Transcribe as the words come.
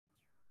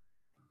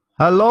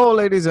Hello,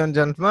 ladies and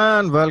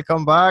gentlemen.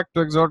 Welcome back to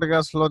Exotic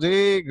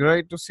Astrology.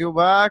 Great to see you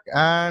back.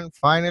 And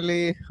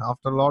finally,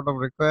 after a lot of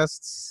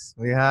requests,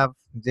 we have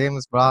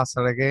James Braha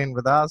sir again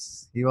with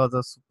us. He was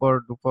a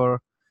super duper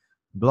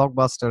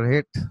blockbuster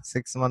hit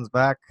 6 months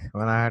back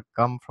when I had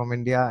come from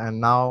India. And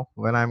now,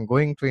 when I'm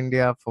going to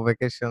India for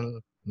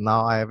vacation,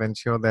 now I have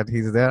ensured that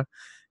he's there.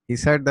 He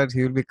said that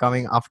he will be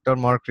coming after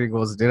Mercury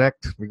goes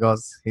direct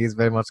because he is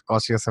very much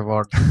cautious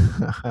about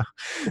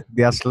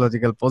the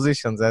astrological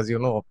positions, as you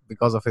know,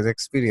 because of his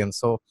experience.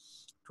 So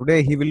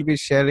today he will be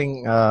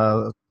sharing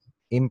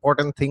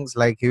important things,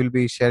 like he will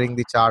be sharing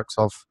the charts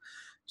of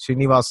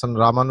Srinivasa and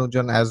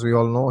Ramanujan. As we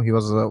all know, he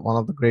was one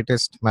of the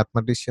greatest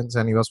mathematicians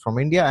and he was from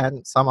India,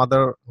 and some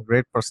other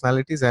great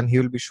personalities, and he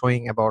will be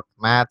showing about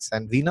maths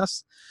and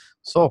Venus.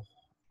 So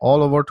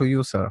all over to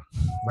you, sir.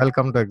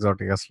 Welcome to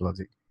Exotic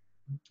Astrology.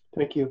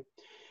 Thank you.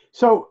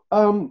 So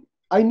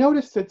I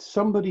noticed that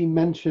somebody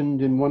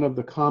mentioned in one of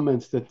the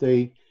comments that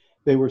they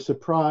were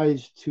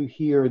surprised to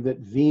hear that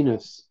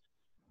Venus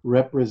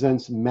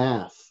represents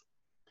math.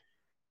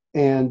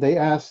 And they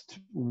asked,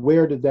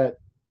 where did that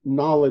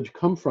knowledge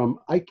come from?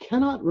 I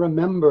cannot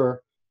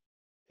remember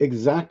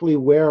exactly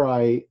where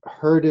I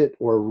heard it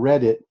or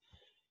read it,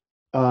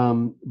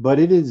 but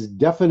it is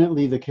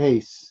definitely the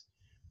case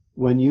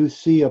when you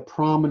see a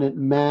prominent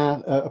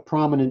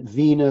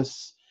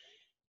Venus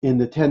in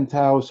the 10th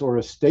house, or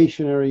a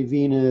stationary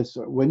Venus.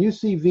 When you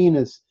see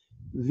Venus,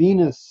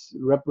 Venus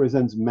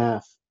represents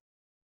math.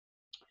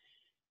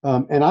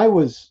 And I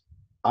was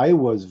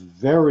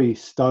very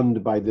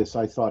stunned by this.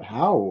 I thought,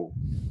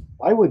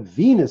 why would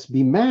Venus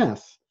be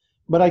math?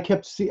 But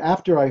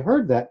after I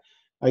heard that,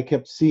 I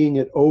kept seeing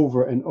it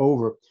over and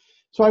over.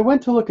 So I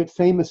went to look at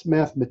famous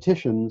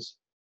mathematicians,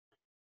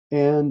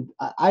 and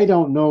I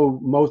don't know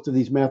most of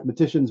these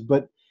mathematicians,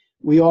 but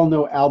we all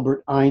know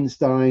Albert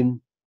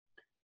Einstein.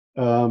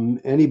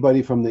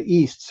 Anybody from the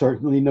East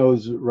certainly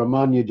knows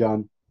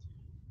Ramanujan.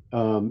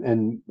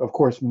 And of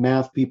course,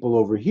 math people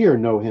over here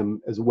know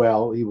him as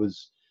well. He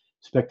was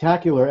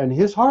spectacular, and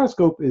his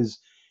horoscope is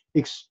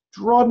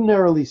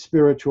extraordinarily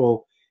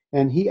spiritual.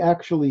 And he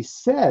actually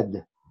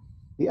said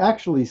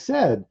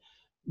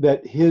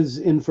that his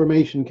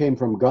information came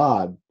from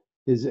God.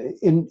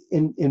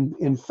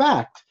 In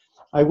fact,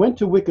 I went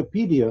to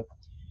Wikipedia,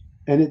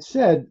 and it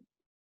said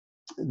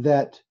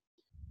that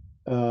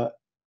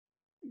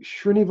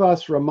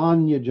Srinivasa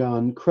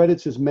Ramanujan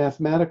credits his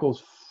mathematical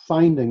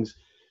findings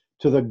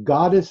to the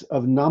goddess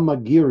of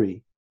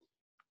Namagiri.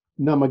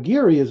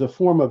 Namagiri is a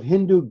form of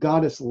Hindu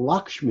goddess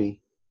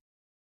Lakshmi,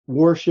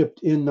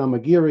 worshipped in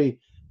Namagiri,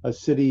 a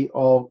city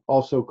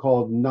also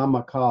called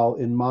Namakkal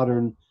in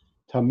modern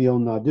Tamil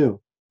Nadu.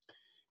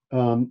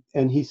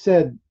 And he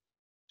said,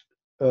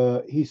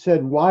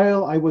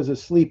 while I was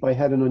asleep, I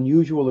had an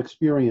unusual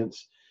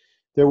experience.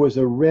 There was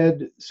a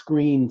red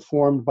screen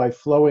formed by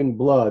flowing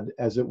blood,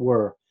 as it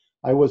were.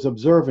 I was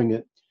observing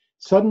it.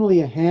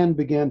 Suddenly, a hand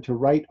began to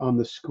write on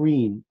the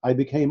screen. I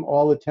became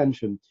all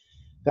attention.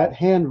 That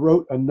hand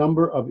wrote a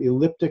number of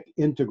elliptic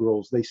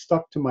integrals. They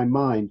stuck to my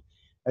mind.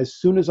 As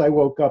soon as I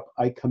woke up,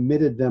 I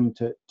committed them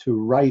to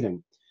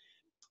writing.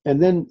 And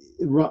then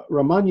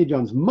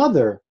Ramanujan's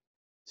mother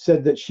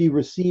said that she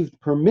received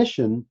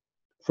permission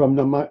from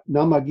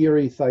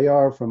Namagiri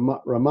Thayar, from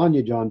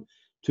Ramanujan,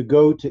 to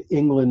go to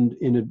England.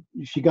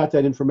 She got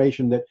that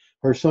information that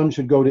her son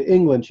should go to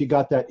England. She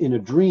got that in a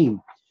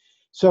dream.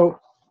 So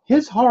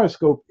his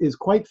horoscope is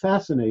quite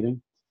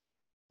fascinating.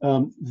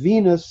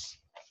 Venus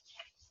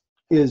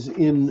is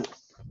in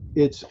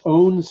its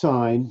own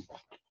sign,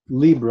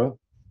 Libra,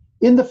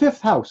 in the 5th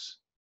house,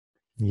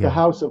 the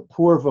house of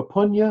Purva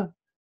Punya,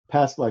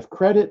 past life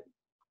credit,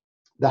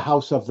 the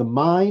house of the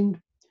mind.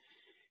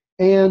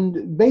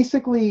 And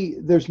basically,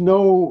 there's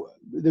no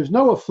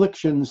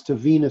afflictions to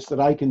Venus that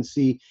I can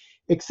see,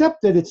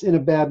 except that it's in a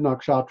bad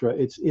nakshatra.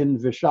 It's in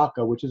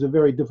Vishaka, which is a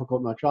very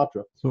difficult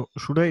nakshatra. So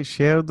should I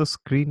share the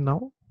screen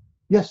now?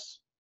 Yes.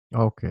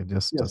 Okay,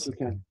 just yes, you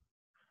can.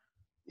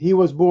 He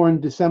was born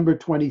December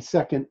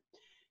 22nd,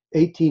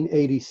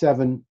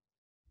 1887,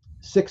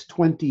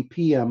 6:20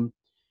 p.m.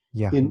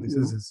 in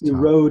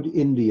Erode,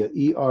 India,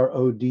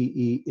 Erode,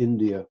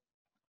 India.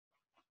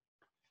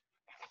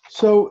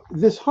 So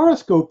this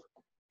horoscope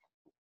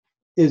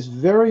is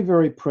very,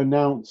 very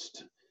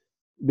pronounced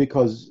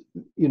because,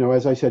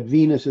 as I said,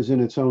 Venus is in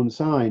its own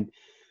sign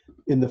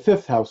in the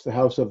 5th house, the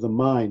house of the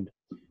mind.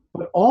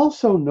 But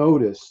also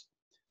notice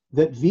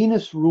that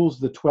Venus rules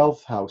the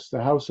 12th house,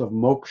 the house of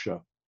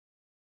moksha.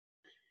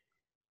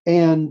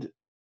 And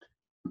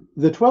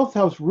the 12th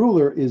house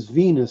ruler is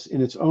Venus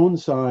in its own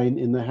sign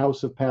in the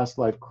house of past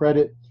life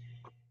credit.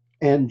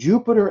 And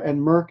Jupiter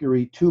and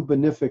Mercury, two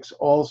benefics,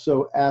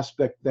 also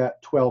aspect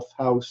that 12th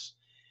house.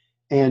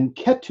 And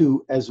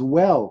Ketu as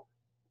well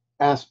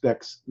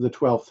aspects the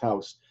 12th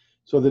house.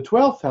 So the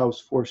 12th house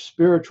for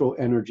spiritual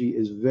energy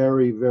is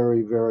very,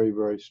 very, very,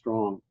 very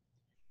strong.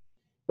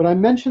 But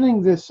I'm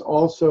mentioning this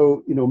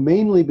also,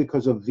 mainly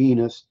because of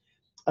Venus.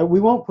 We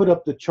won't put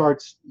up the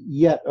charts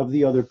yet of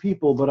the other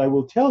people, but I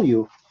will tell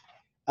you,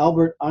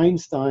 Albert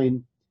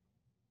Einstein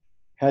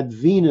had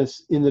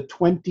Venus in the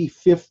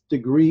 25th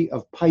degree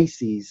of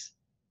Pisces.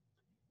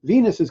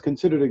 Venus is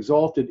considered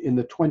exalted in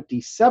the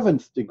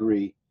 27th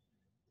degree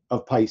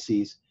of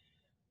Pisces.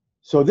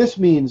 So this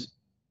means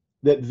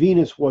that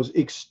Venus was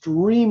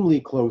extremely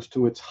close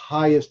to its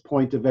highest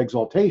point of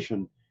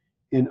exaltation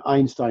in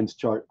Einstein's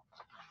chart.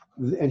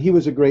 And he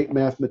was a great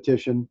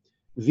mathematician.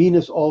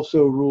 Venus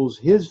also rules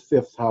his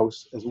fifth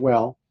house as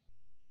well,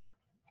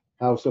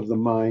 house of the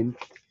mind.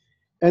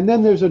 And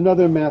then there's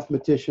another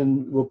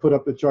mathematician, we'll put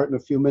up a chart in a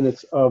few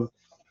minutes, of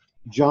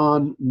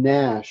John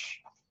Nash.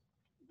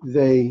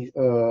 They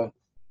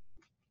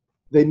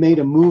made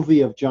a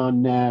movie of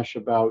John Nash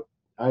about,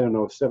 I don't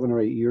know, 7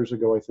 or 8 years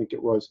ago, I think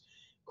it was,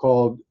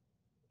 called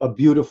A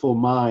Beautiful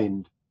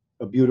Mind.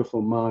 A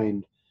Beautiful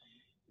Mind.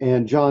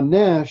 And John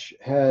Nash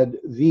had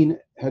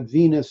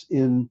Venus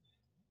in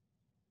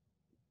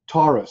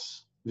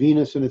Taurus,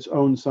 Venus in its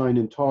own sign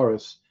in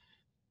Taurus.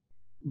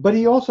 But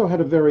he also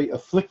had a very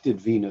afflicted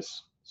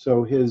Venus.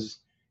 So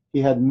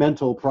he had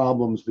mental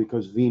problems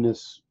because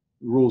Venus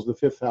rules the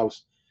fifth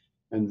house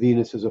and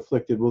Venus is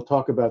afflicted. We'll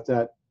talk about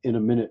that in a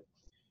minute.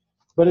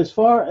 But as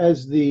far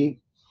as the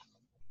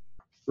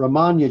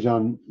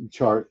Ramanujan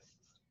chart,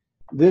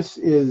 this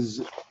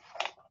is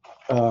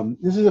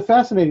a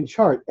fascinating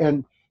chart,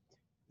 and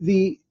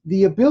the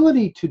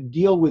ability to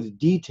deal with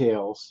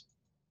details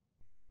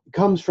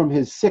comes from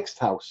his sixth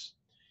house.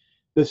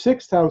 The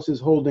sixth house is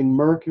holding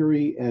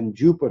Mercury and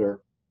Jupiter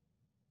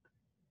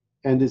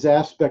and is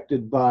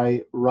aspected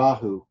by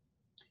Rahu.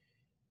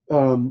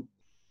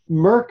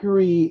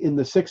 Mercury in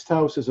the sixth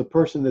house is a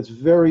person that's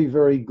very,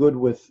 very good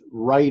with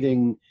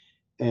writing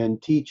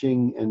and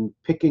teaching and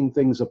picking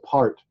things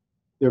apart.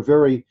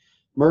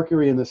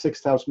 Mercury in the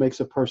sixth house makes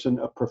a person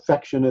a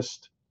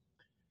perfectionist.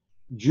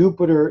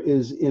 Jupiter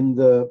is in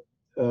the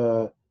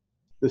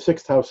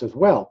sixth house as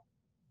well.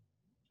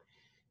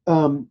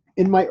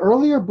 In my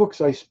earlier books,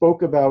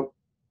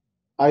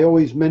 I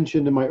always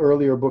mentioned in my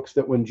earlier books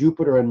that when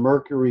Jupiter and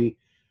Mercury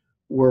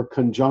were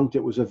conjunct,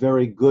 it was a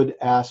very good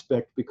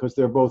aspect because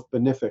they're both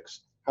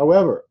benefics.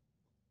 However,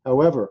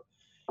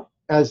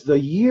 as the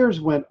years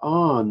went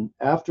on,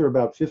 after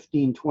about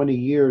 15, 20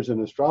 years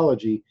in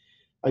astrology,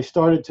 I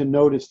started to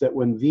notice that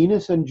when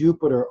Venus and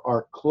Jupiter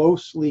are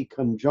closely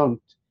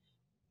conjunct,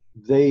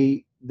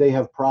 they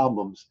have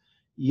problems.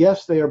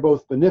 Yes, they are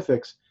both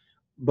benefics,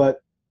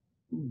 but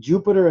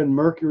Jupiter and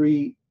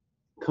Mercury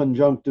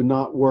conjunct do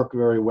not work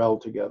very well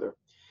together.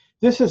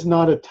 This is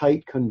not a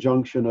tight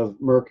conjunction of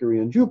Mercury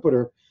and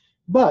Jupiter,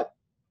 but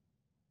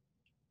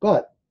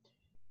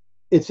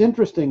it's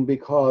interesting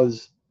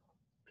because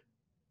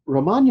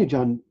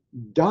Ramanujan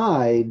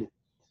died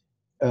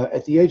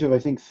at the age of, I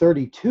think,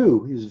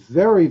 32. He was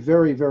very,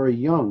 very, very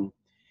young.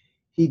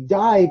 He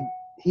died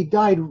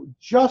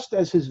just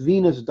as his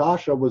Venus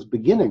dasha was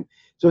beginning.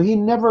 So he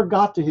never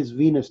got to his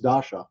Venus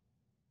dasha.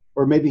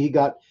 Or maybe he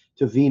got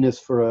to Venus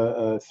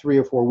for 3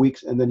 or 4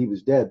 weeks and then he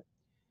was dead.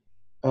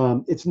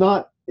 It's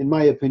not, in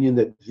my opinion,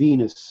 that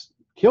Venus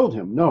killed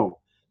him. No.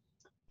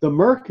 The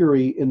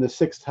Mercury in the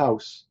sixth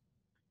house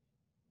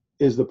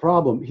is the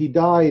problem. He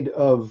died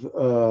of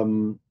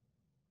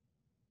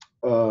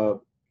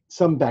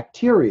some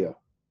bacteria,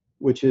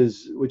 which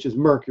is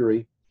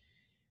Mercury,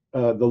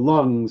 the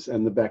lungs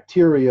and the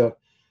bacteria.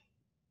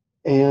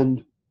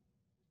 And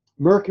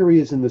Mercury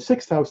is in the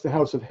sixth house, the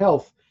house of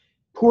health,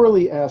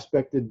 poorly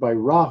aspected by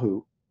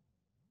Rahu,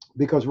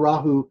 because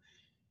Rahu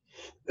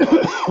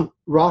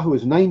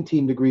is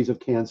 19 degrees of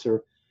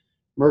Cancer,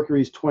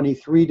 Mercury is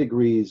 23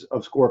 degrees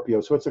of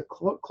Scorpio. So it's a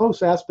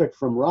close aspect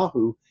from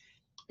Rahu.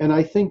 And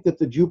I think that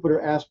the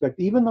Jupiter aspect,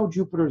 even though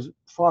Jupiter is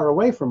far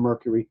away from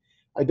Mercury,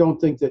 I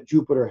don't think that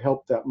Jupiter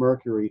helped that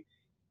Mercury.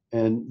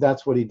 And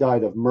that's what he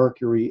died of,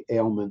 Mercury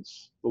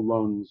ailments, the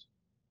lungs.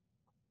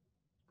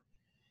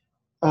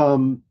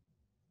 But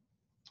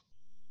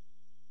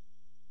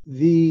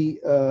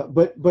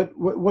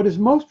what is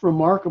most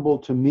remarkable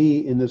to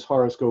me in this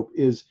horoscope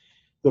is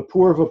the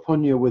Purva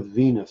Punya with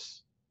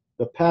Venus,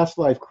 the past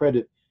life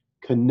credit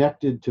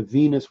connected to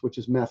Venus, which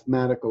is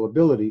mathematical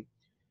ability,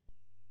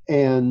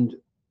 and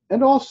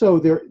also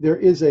there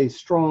is a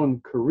strong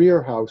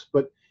career house,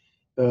 but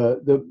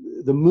the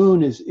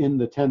moon is in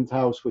the 10th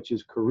house, which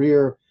is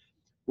career.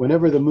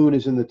 Whenever the moon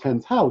is in the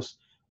 10th house,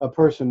 a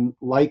person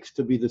likes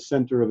to be the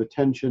center of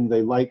attention.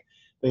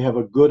 They have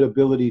a good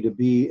ability to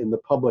be in the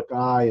public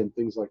eye and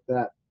things like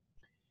that.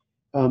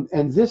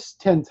 And this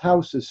 10th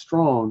house is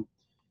strong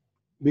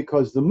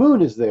because the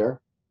moon is there,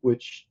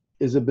 which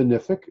is a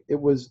benefic. It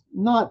was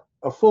not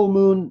a full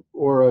moon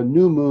or a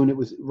new moon. It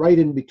was right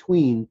in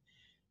between.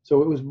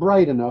 So it was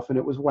bright enough and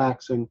it was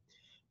waxing.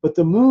 But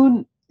the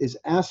moon is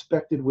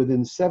aspected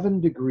within 7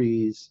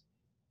 degrees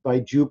by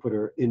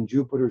Jupiter in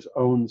Jupiter's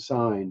own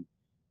sign,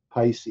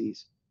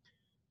 Pisces.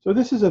 So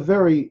this is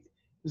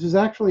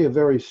actually a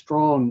very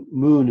strong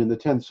moon in the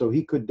 10th, so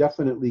he could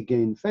definitely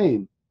gain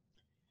fame.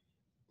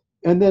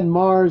 And then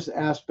Mars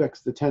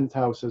aspects the 10th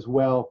house as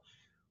well,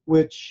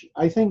 which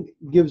I think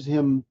gives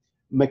him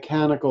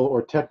mechanical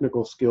or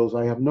technical skills.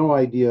 I have no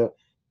idea.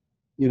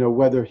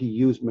 whether he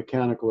used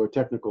mechanical or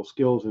technical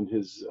skills in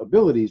his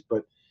abilities,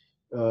 but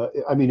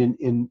I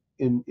mean,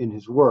 in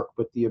his work,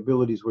 but the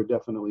abilities were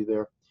definitely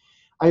there.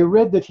 I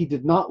read that he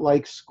did not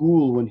like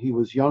school when he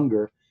was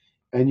younger,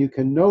 and you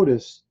can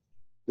notice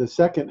the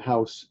second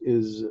house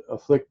is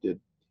afflicted.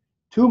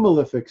 Two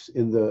malefics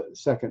in the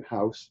second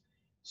house,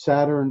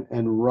 Saturn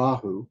and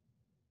Rahu.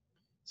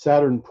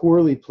 Saturn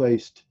poorly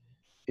placed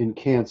in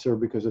Cancer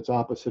because it's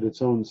opposite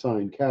its own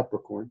sign,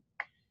 Capricorn.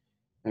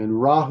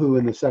 And Rahu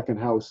in the second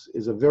house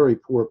is a very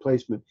poor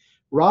placement.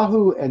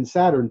 Rahu and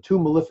Saturn, two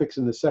malefics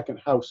in the second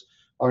house,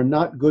 are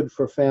not good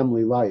for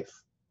family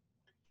life.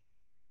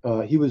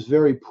 He was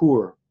very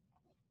poor.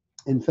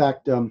 In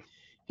fact,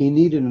 he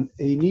needed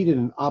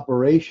an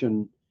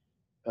operation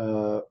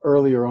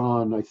earlier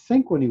on. I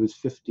think when he was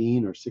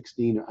 15 or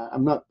 16.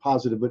 I'm not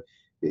positive, but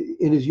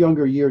in his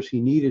younger years,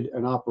 he needed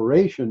an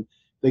operation.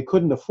 They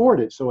couldn't afford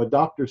it, so a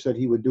doctor said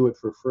he would do it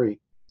for free,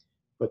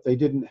 but they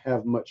didn't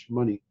have much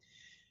money.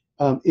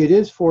 It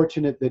is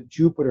fortunate that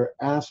Jupiter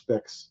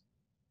aspects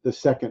the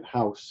second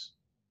house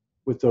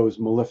with those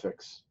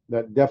malefics.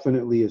 That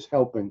definitely is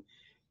helping.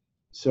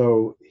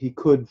 So he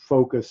could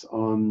focus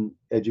on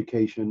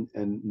education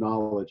and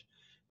knowledge.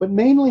 But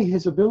mainly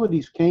his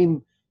abilities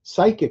came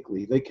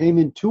psychically. They came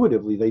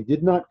intuitively. They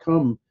did not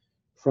come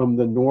from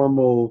the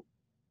normal,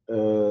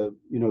 the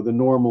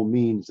normal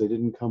means. They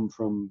didn't come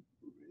from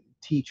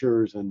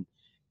teachers and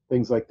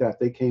things like that.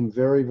 They came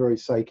very, very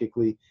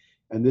psychically.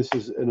 And this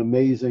is an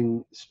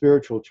amazing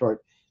spiritual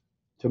chart.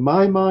 To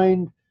my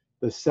mind,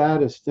 the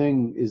saddest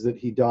thing is that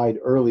he died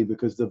early,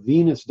 because the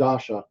Venus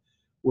Dasha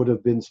would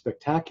have been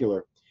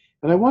spectacular.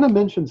 And I want to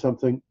mention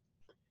something.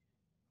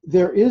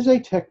 There is a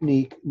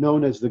technique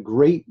known as the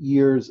great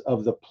years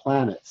of the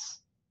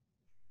planets.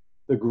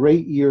 The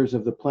great years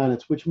of the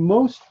planets, which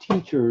most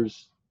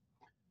teachers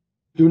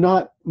do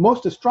not,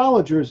 most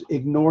astrologers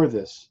ignore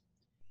this.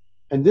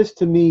 And this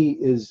to me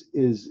is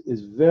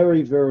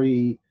very,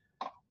 very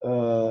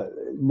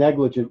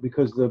negligent,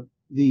 because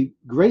the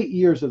great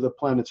years of the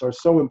planets are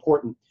so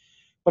important.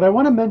 But I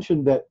want to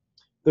mention that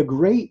the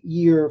great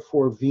year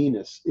for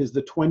Venus is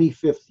the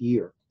 25th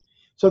year.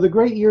 So the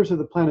great years of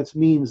the planets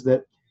means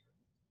that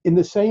in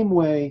the same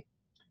way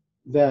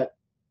that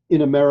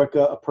in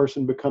America a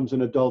person becomes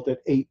an adult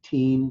at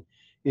 18,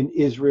 in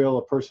Israel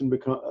a person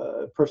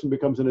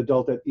becomes an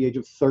adult at the age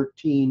of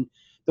 13,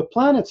 the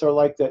planets are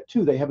like that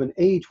too. They have an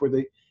age where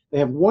they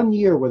have 1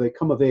 year where they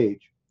come of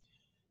age.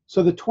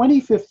 So the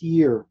 25th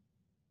year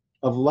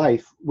of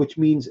life, which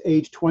means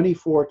age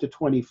 24 to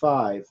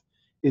 25,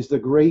 is the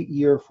great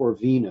year for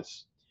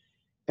Venus.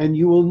 And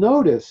you will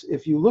notice,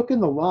 if you look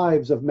in the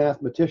lives of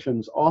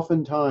mathematicians,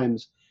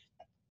 oftentimes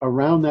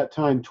around that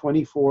time,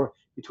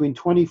 between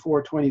 24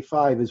 and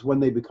 25 is when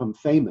they become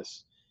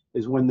famous,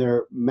 is when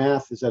their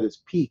math is at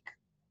its peak.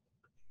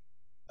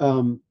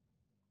 The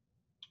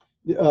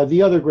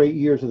other great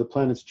years of the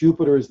planets,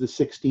 Jupiter is the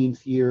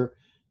 16th year,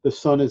 the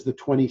Sun is the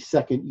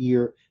 22nd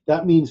year.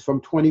 That means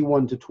from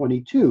 21 to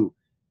 22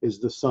 is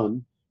the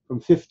Sun. From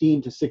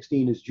 15 to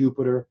 16 is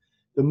Jupiter.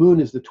 The Moon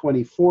is the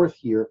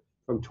 24th year,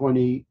 from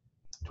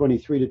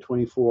 23 to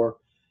 24.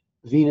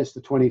 Venus,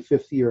 the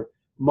 25th year.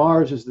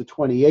 Mars is the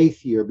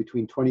 28th year.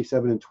 Between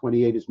 27 and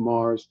 28 is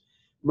Mars.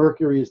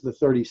 Mercury is the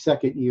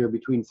 32nd year.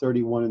 Between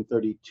 31 and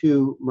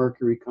 32,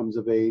 Mercury comes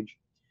of age.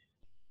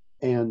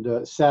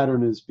 And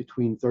Saturn is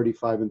between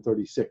 35 and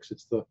 36.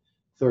 It's the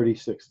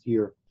 36th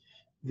year.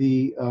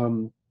 The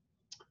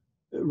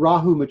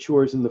Rahu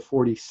matures in the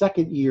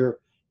 42nd year,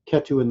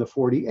 Ketu in the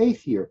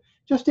 48th year.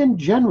 Just in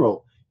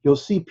general, you'll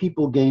see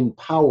people gain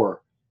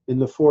power in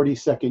the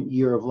 42nd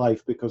year of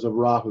life because of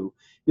Rahu.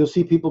 You'll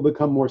see people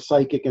become more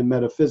psychic and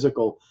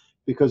metaphysical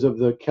because of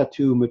the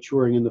Ketu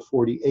maturing in the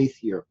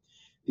 48th year.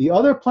 The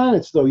other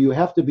planets, though, you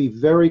have to be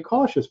very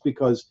cautious,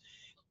 because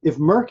if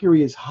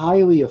Mercury is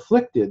highly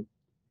afflicted,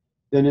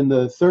 then in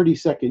the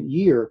 32nd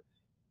year,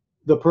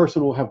 the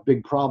person will have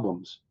big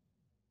problems.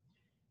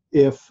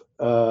 If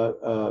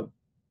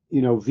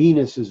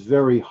Venus is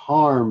very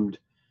harmed,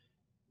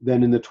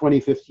 then in the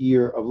 25th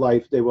year of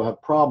life, they will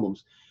have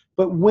problems.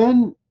 But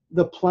when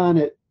the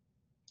planet,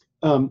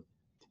 what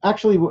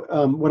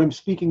I'm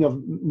speaking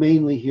of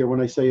mainly here when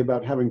I say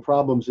about having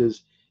problems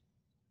is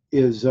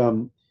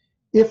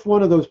if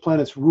one of those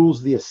planets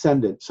rules the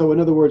ascendant. So in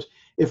other words,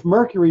 if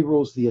Mercury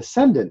rules the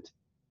ascendant,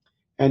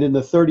 and in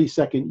the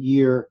 32nd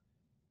year,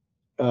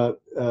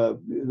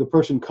 the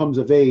person comes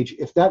of age,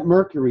 if that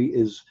Mercury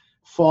is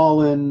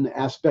fallen,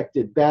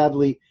 aspected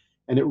badly,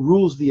 and it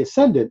rules the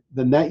ascendant,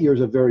 then that year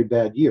is a very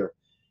bad year.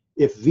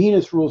 If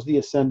Venus rules the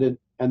ascendant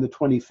and the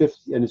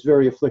 25th, and is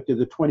very afflicted,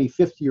 the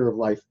 25th year of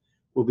life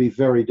will be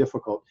very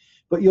difficult.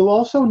 But you'll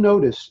also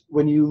notice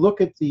when you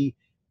look at the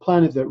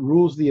planet that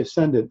rules the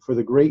ascendant for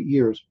the great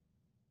years,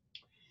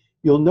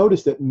 you'll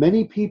notice that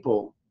many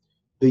people,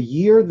 the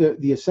year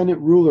that the ascendant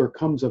ruler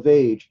comes of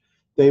age,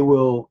 they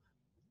will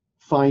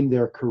find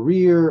their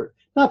career,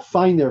 not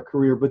find their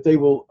career, but they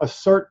will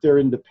assert their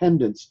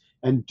independence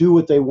and do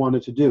what they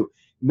wanted to do.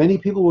 Many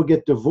people will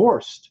get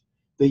divorced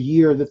the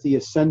year that the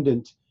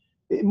ascendant,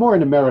 more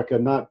in America,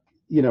 not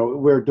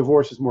where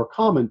divorce is more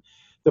common,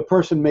 the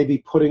person may be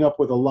putting up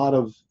with a lot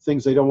of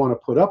things they don't want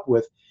to put up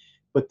with,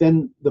 but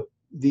then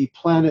the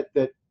planet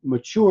that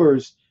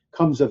matures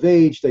comes of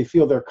age, they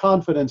feel their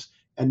confidence,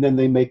 and then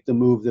they make the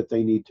move that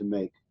they need to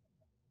make.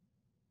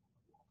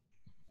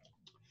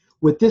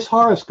 With this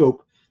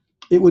horoscope,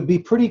 it would be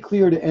pretty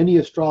clear to any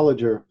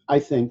astrologer, I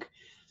think,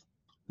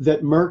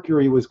 that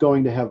Mercury was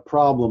going to have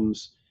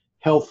problems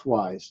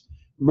health-wise.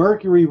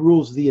 Mercury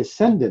rules the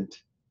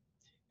ascendant,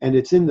 and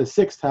it's in the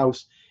 6th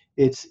house.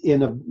 It's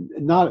in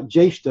not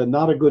Jeshta,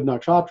 not a good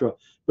nakshatra,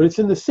 but it's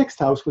in the 6th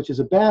house, which is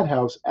a bad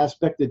house,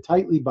 aspected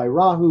tightly by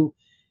Rahu,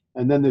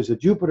 and then there's a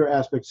Jupiter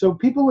aspect. So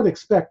people would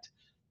expect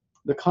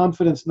the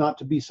confidence not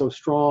to be so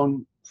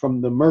strong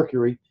from the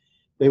Mercury.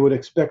 They would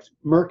expect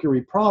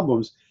Mercury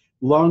problems,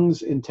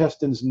 lungs,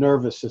 intestines,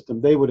 nervous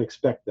system. They would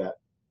expect that.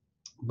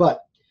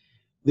 But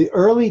the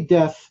early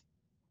death,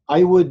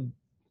 I would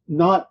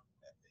not,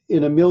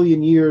 in a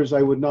million years,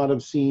 I would not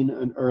have seen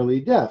an early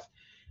death.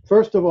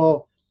 First of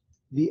all,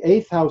 the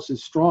 8th house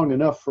is strong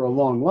enough for a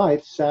long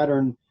life.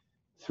 Saturn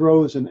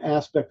throws an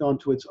aspect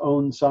onto its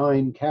own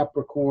sign,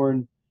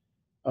 Capricorn.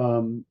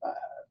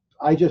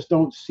 I just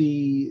don't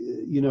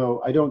see,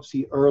 I don't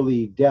see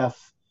early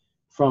death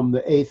from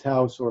the 8th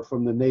house or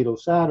from the natal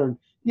Saturn.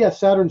 Yes,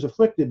 Saturn's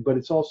afflicted, but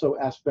it's also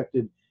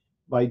aspected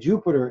by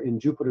Jupiter in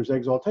Jupiter's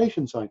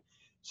exaltation sign.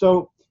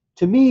 So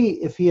to me,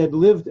 if he had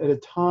lived at a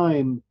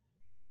time,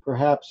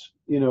 perhaps,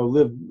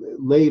 lived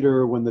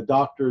later when the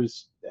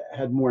doctors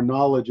had more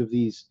knowledge of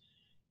these,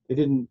 they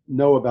didn't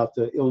know about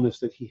the illness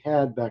that he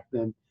had back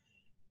then.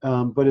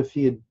 But if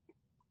he had,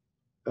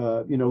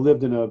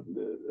 lived in a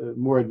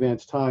more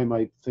advanced time,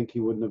 I think he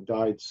wouldn't have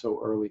died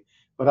so early.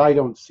 But I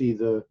don't see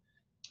the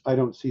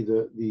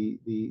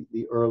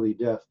early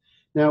death.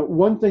 Now,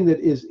 one thing that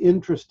is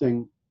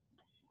interesting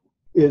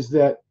is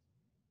that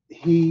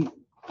he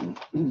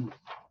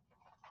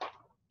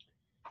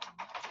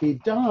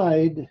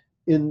died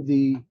in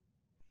the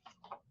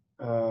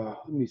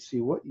let me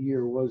see, what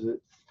year was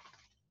it?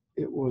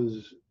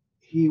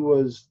 He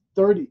was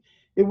 30.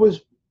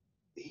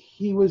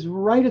 He was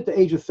right at the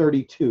age of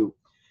 32.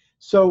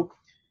 So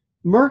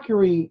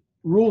Mercury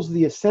rules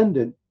the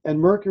ascendant, and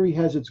Mercury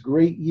has its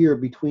great year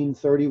between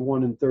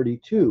 31 and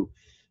 32.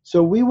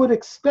 So we would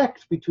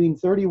expect between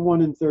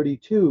 31 and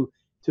 32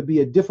 to be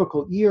a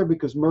difficult year,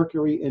 because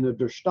Mercury in a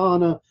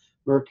Drishtana,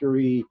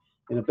 Mercury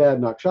in a bad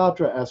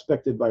nakshatra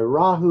aspected by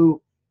Rahu,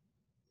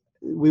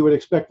 we would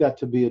expect that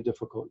to be a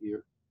difficult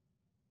year.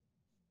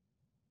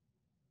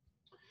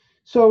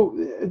 So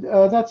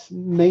that's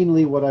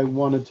mainly what I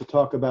wanted to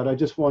talk about. I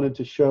just wanted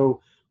to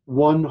show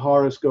one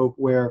horoscope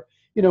where,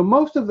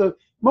 most of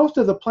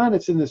the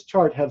planets in this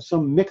chart have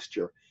some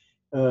mixture.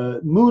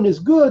 Moon is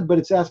good, but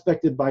it's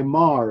aspected by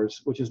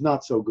Mars, which is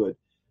not so good.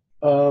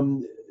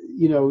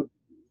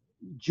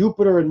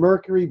 Jupiter and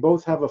Mercury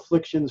both have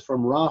afflictions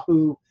from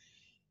Rahu.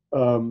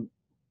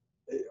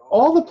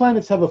 All the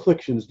planets have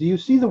afflictions. Do you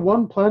see the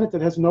one planet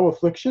that has no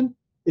affliction?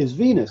 Is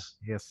Venus.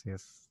 Yes,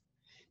 yes.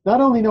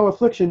 Not only no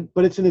affliction,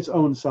 but it's in its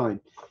own sign.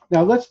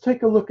 Now let's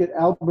take a look at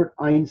Albert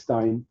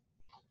Einstein.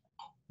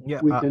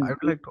 Yeah, I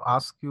would like to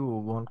ask you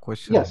one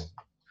question. Yes.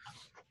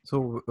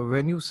 So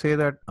when you say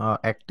that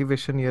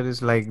activation year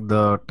is like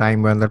the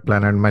time when the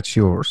planet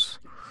matures,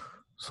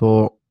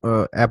 so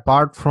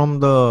apart from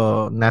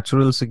the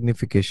natural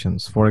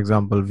significations, for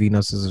example,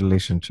 Venus's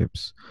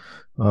relationships,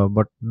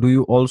 but do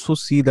you also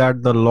see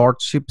that the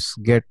lordships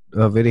get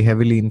very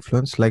heavily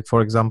influenced? Like,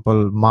 for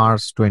example,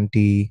 Mars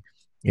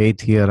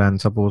 28th year, and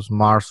suppose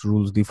Mars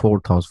rules the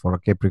 4th house for a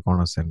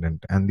Capricorn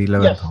ascendant and the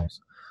 11th Yes. house.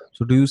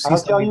 So do you see I'll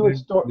some tell you a event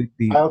story. with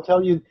the...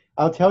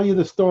 I'll tell you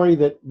the story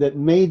that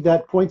made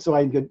that point, so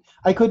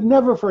I could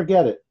never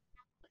forget it.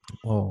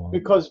 Oh,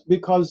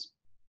 Because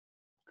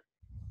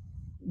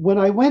when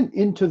I went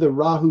into the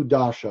Rahu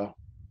Dasha,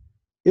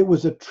 it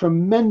was a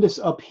tremendous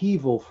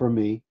upheaval for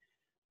me.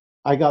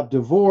 I got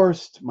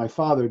divorced, my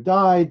father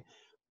died,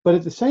 but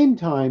at the same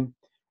time,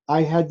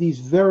 I had these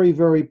very,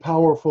 very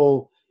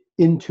powerful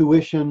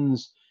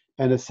intuitions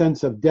and a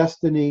sense of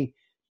destiny.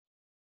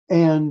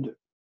 And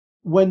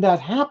when that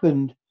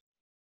happened,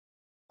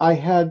 I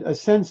had a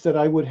sense that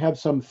I would have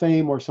some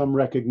fame or some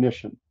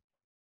recognition.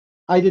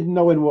 I didn't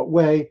know in what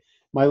way.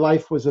 My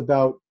life was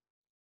about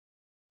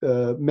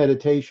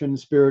meditation,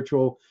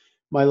 spiritual.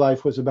 My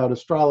life was about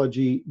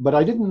astrology, but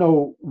I didn't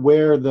know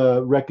where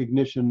the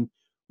recognition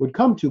would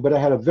come to, but I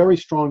had a very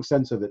strong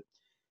sense of it.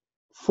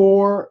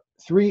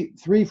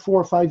 3,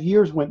 4, 5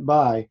 years went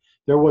by.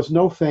 There was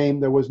no fame,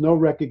 there was no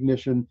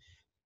recognition,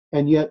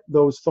 and yet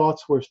those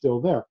thoughts were still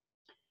there.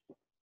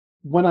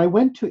 When I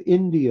went to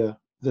India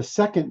the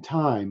second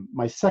time,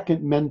 my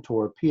second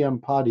mentor, PM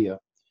Padia,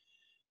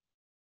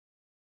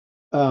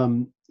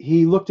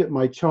 he looked at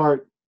my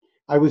chart.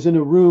 I was in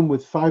a room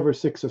with 5 or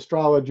 6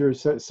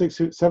 astrologers,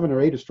 7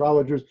 or 8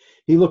 astrologers.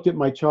 He looked at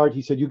my chart.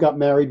 He said, "You got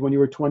married when you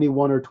were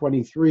 21 or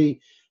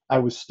 23. I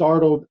was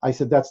startled. I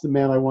said, "That's the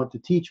man I want to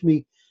teach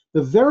me."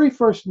 The very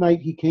first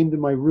night he came to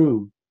my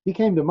room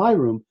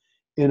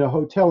in a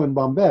hotel in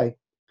Bombay,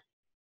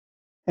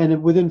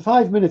 And within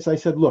 5 minutes, I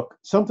said, look,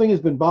 something has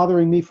been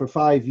bothering me for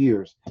 5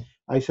 years.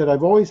 I said,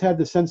 I've always had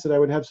the sense that I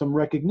would have some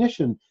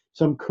recognition,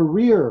 some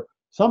career,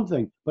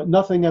 something, but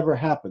nothing ever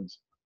happens.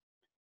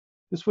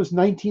 This was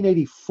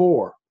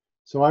 1984.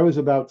 So I was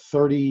about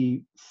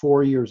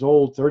 34 years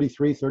old,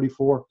 33,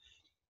 34.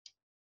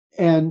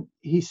 And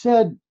he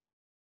said,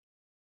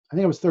 I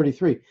think I was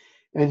 33.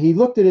 And he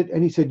looked at it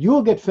and he said,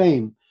 you'll get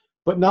fame,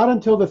 but not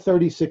until the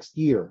 36th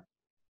year.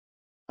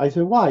 I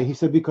said, why? He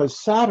said, because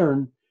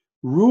Saturn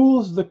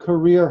rules the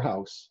career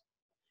house.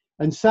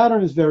 And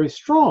Saturn is very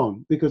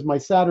strong because my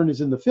Saturn is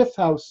in the 5th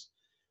house,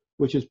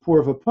 which is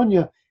Purva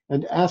Punya,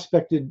 and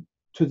aspected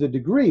to the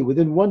degree,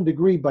 within 1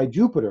 degree by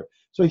Jupiter.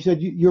 So he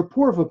said, your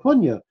Purva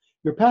Punya,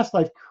 your past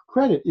life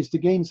credit is to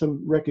gain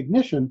some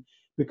recognition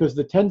because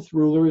the 10th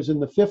ruler is in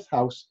the 5th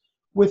house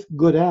with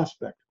good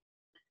aspect.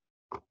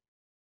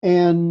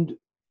 And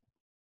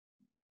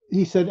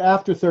he said,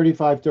 after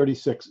 35,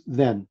 36,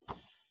 then.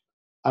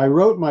 I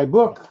wrote my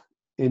book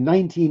in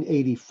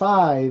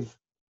 1985.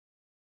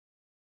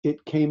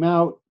 It came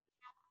out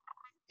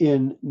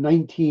in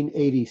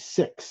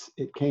 1986.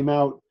 It came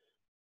out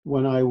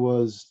when I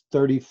was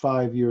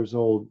 35 years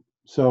old.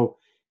 So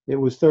it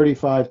was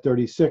 35,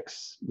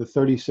 36, the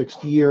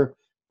 36th year.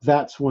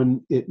 That's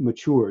when it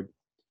matured.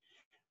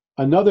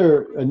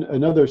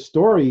 Another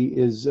story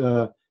is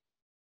the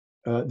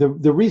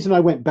reason I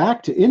went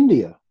back to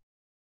India.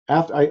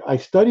 After I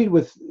studied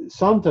with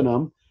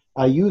Santanam,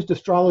 I used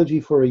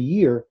astrology for a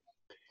year,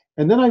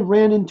 and then I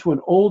ran into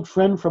an old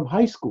friend from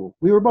high school.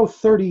 We were both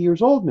 30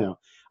 years old now.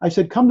 I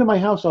said, come to my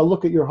house, I'll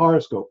look at your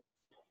horoscope.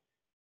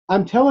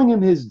 I'm telling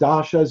him his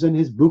dashas and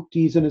his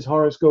bhuktis and his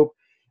horoscope.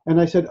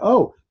 And I said,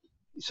 oh,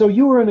 so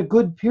you were in a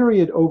good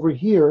period over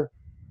here.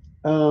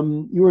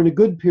 You were in a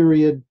good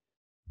period.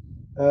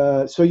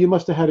 So you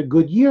must have had a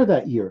good year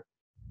that year.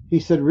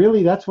 He said,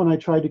 really? That's when I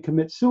tried to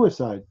commit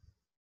suicide.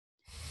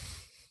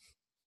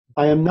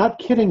 I am not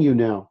kidding you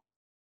now.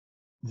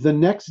 The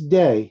next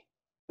day,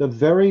 the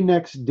very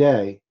next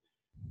day,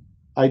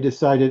 I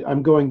decided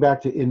I'm going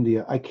back to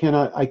India. I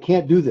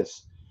can't do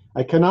this.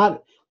 I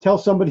cannot tell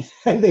somebody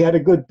they had a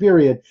good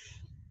period,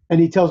 and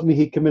he tells me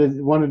he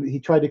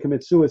tried to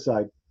commit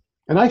suicide.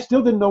 And I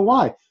still didn't know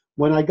why.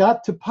 When I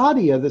got to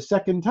Padia the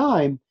second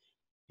time,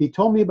 he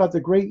told me about the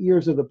great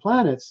years of the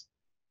planets.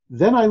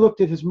 Then I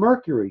looked at his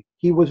Mercury.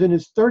 He was in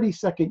his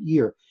 32nd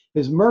year.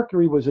 His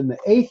Mercury was in the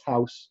 8th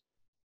house,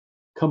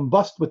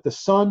 combust with the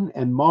Sun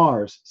and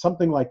Mars,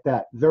 something like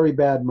that. Very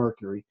bad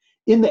Mercury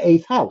in the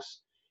 8th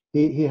house.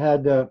 He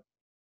had a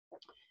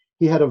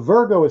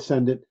Virgo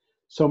ascendant,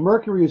 so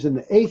Mercury is in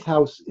the 8th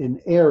house in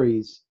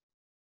Aries,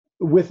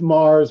 with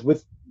Mars,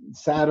 with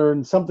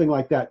Saturn, something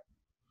like that.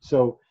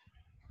 So,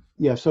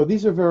 yeah. So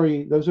those are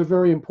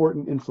very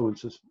important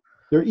influences.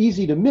 They're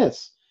easy to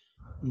miss,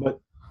 but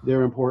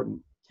they're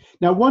important.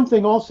 Now, one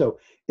thing also,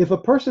 if a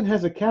person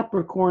has a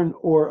Capricorn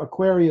or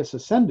Aquarius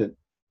ascendant,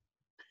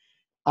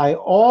 I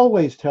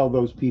always tell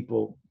those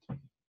people,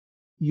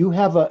 you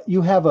have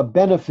a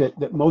benefit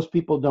that most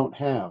people don't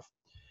have.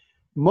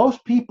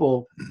 Most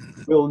people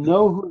will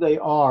know who they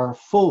are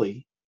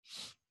fully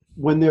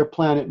when their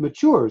planet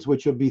matures,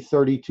 which will be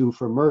 32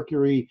 for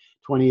Mercury,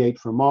 28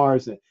 for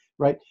Mars,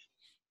 right?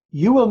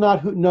 You will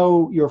not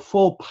know your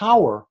full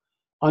power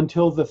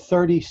until the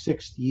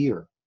 36th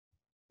year.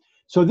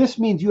 So this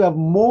means you have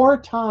more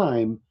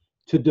time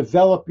to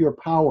develop your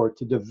power,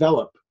 to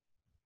develop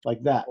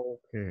like that.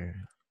 Okay.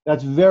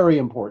 That's very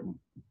important.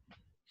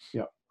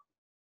 Yeah.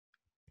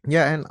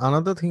 Yeah, and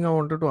another thing I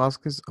wanted to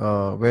ask is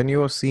when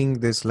you are seeing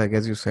this, like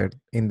as you said,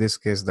 in this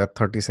case, that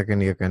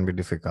 32nd year can be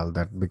difficult,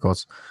 that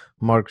because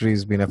Mercury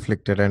has been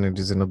afflicted and it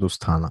is in a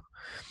Dusthana.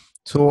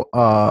 So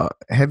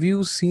have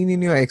you seen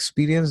in your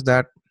experience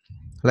that,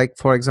 like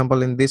for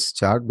example, in this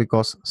chart,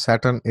 because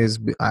Saturn is,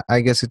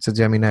 I guess it's a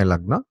Gemini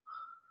Lagna.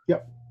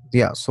 Yep.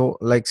 Yeah, so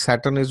like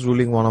Saturn is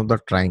ruling one of the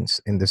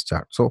trines in this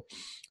chart. So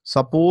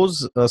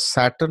suppose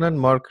Saturn and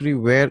Mercury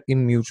were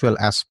in mutual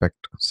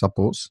aspect,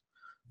 suppose.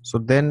 So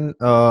then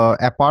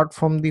apart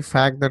from the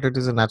fact that it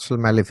is a natural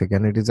malefic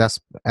and it is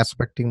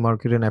aspecting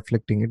Mercury and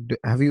afflicting it,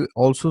 have you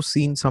also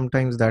seen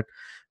sometimes that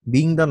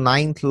being the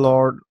ninth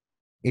lord,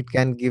 it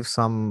can give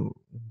some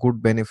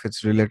good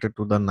benefits related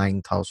to the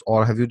ninth house?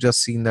 Or have you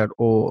just seen that,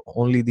 oh,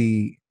 only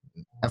the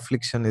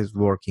affliction is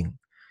working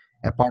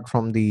apart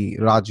from the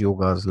Raj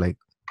Yogas, like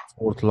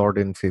fourth lord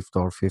in fifth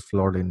or fifth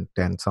lord in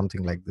 10th,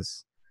 something like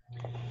this?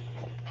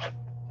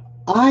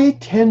 I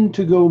tend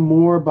to go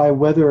more by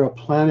whether a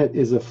planet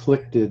is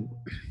afflicted.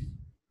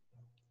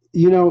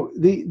 You know,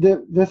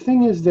 the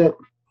thing is that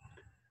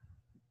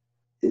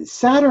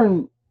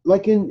Saturn,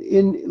 like in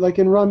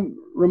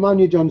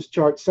Ramanujan's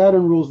chart,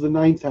 Saturn rules the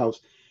ninth house,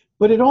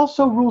 but it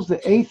also rules the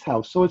 8th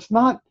house. So it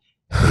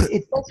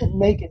doesn't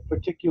make it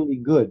particularly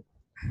good.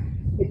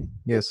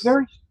 Yes.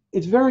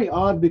 It's very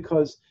odd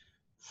because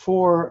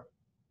for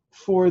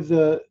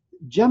the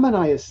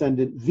Gemini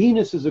ascendant,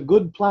 Venus is a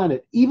good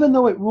planet, even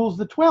though it rules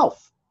the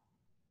 12th.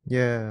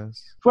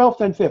 Yes.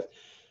 12th and 5th.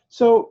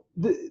 So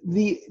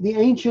the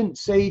ancient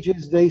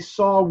sages, they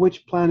saw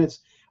which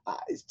planets.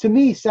 To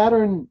me,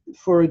 Saturn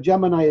for a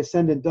Gemini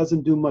ascendant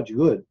doesn't do much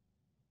good.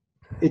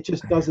 It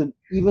just doesn't,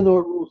 even though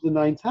it rules the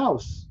ninth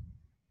house.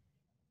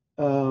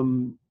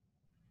 Um,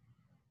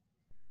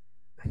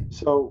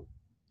 so,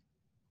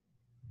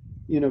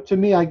 to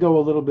me, I go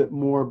a little bit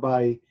more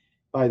by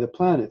the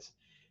planets.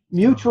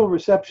 Mutual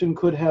reception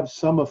could have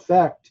some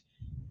effect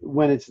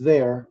when it's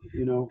there,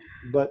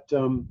 but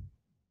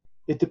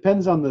it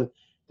depends on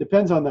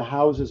the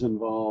houses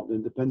involved,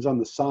 and depends on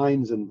the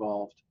signs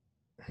involved.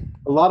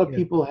 A lot of Yeah.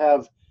 people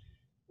have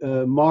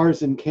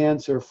Mars in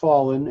Cancer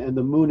fallen and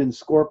the Moon in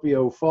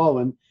Scorpio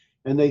fallen,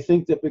 and they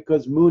think that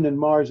because Moon and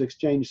Mars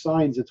exchange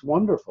signs, it's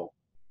wonderful.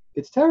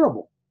 It's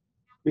terrible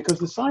because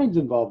the signs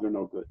involved are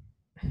no good.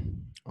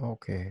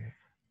 Okay.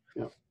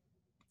 Yeah.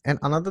 And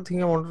another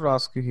thing I wanted to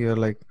ask you here,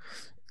 like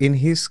in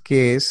his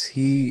case,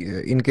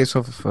 in case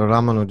of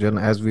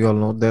Ramanujan, as we all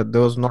know,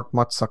 there was not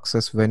much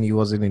success when he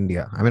was in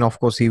India. I mean, of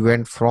course, he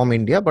went from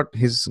India, but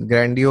his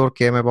grandeur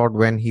came about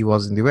when he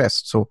was in the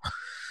West. So,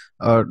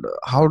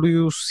 how do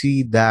you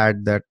see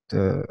that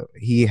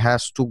he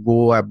has to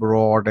go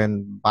abroad,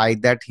 and by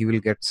that he will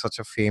get such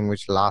a fame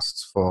which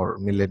lasts for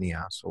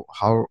millennia? So,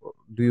 how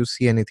do you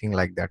see anything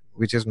like that,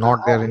 which is not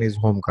there in his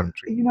home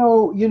country?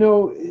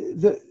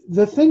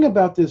 The thing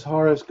about this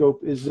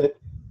horoscope is that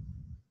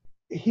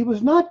he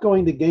was not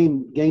going to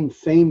gain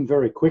fame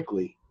very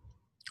quickly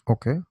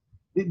Okay.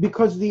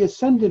 because the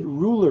ascendant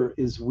ruler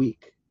is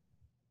weak.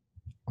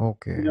 You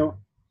Okay. know,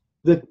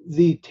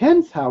 the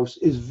 10th house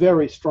is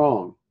very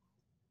strong.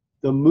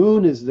 The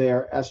moon is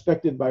there,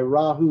 aspected by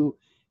Rahu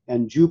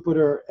and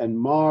Jupiter and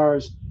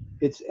Mars.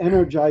 It's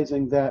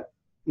energizing that,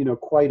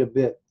 quite a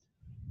bit.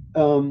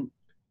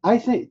 I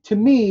think, to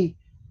me,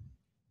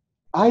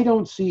 I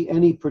don't see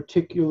any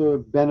particular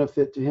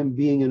benefit to him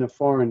being in a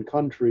foreign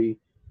country.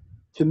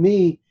 To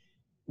me,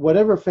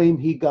 whatever fame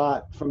he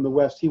got from the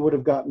West, he would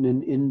have gotten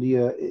in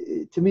India.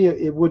 To me,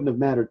 it wouldn't have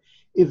mattered.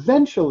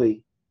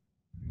 Eventually,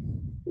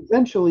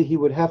 he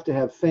would have to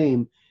have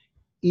fame,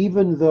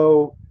 even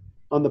though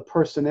on the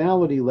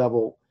personality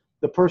level,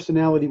 the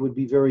personality would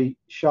be very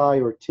shy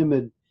or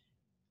timid,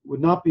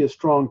 would not be a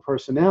strong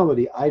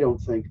personality, I don't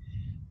think.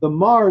 The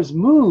Mars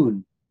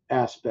Moon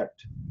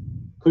aspect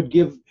could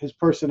give his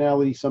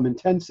personality some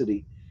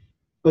intensity,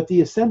 but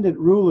the ascendant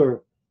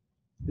ruler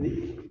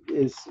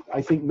is,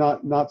 I think,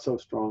 not so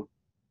strong.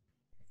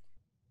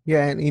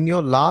 Yeah, and in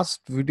your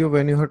last video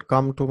when you had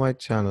come to my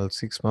channel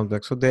 6 months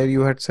back, so there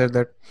you had said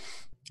that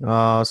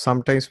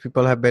sometimes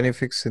people have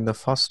benefics in the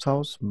first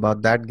house,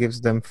 but that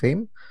gives them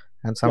fame,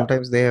 and Yeah,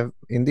 sometimes they have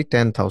in the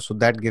 10th house, so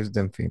that gives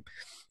them fame.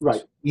 right.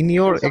 So in And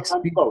your sometimes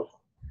experience, both.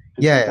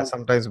 And yeah, sometimes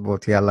sometimes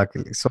both, yeah,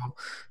 luckily. So,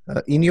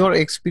 in your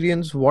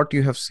experience, what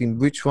you have seen,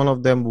 which one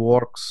of them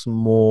works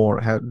more?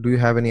 Do you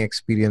have any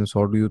experience,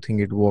 or do you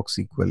think it works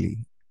equally?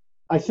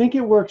 I think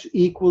it works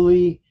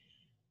equally.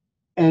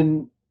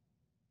 And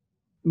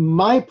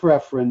my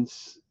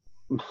preference,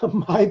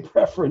 my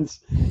preference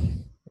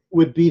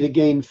would be to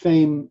gain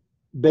fame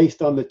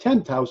based on the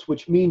 10th house,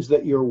 which means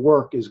that your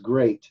work is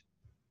great.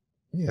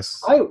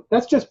 Yes.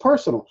 That's just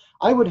personal.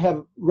 I would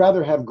have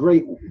rather have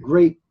great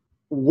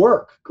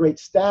work, great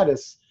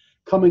status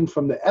coming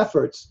from the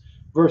efforts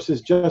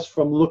versus just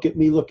from look at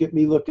me, look at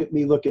me, look at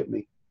me, look at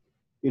me.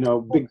 Big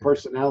Okay.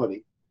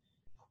 personality.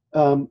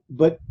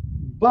 But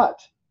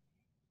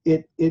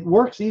it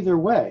works either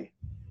way.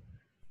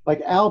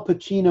 Like Al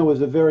Pacino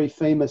is a very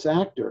famous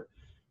actor,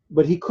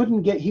 but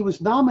he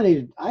was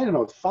nominated, I don't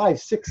know, 5,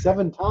 6,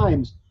 7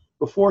 times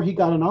before he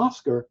got an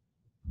Oscar,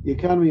 the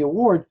Academy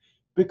Award,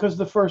 because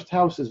the first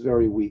house is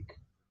very weak.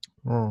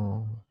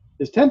 Oh,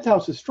 His 10th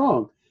house is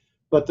strong,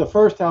 but the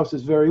first house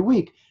is very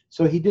weak.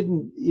 So he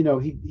didn't,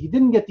 he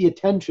didn't get the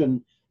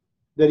attention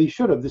that he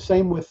should have. The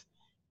same with,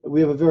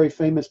 we have a very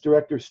famous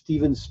director,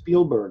 Steven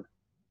Spielberg.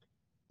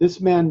 This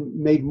man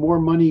made more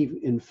money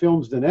in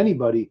films than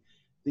anybody.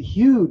 The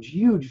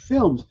huge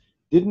films,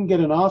 didn't get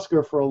an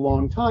Oscar for a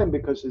long time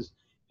because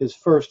his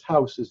first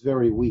house is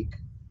very weak,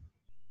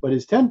 but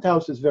his 10th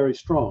house is very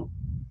strong.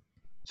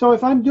 So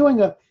if I'm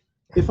doing a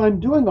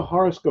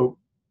horoscope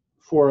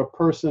for a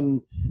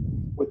person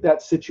with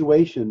that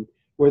situation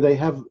where they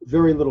have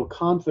very little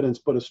confidence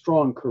but a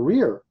strong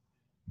career,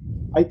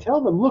 I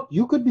tell them, look,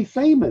 you could be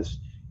famous.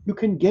 You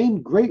can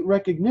gain great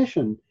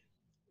recognition.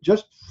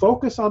 Just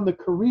focus on the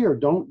career.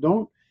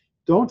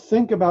 Don't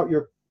think about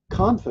your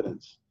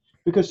confidence.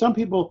 Because some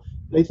people,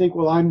 they think,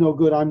 well, I'm no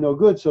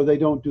good, so they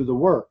don't do the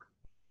work,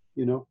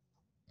 you know.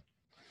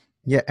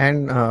 yeah,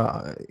 and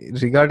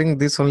regarding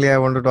this only, I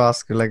wanted to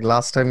ask you. Like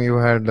last time, you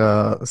had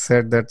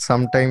said that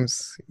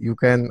sometimes you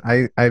can.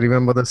 I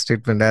remember the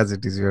statement as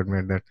it is. You had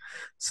made that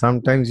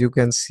sometimes you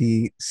can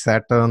see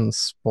Saturn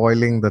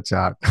spoiling the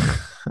chart.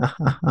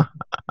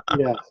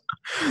 Yes.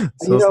 You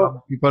So know,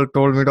 some people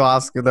told me to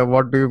ask you that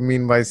what do you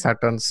mean by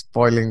Saturn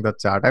spoiling the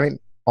chart? I mean,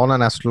 on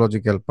an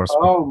astrological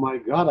perspective. oh my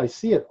God, I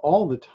see it all the time.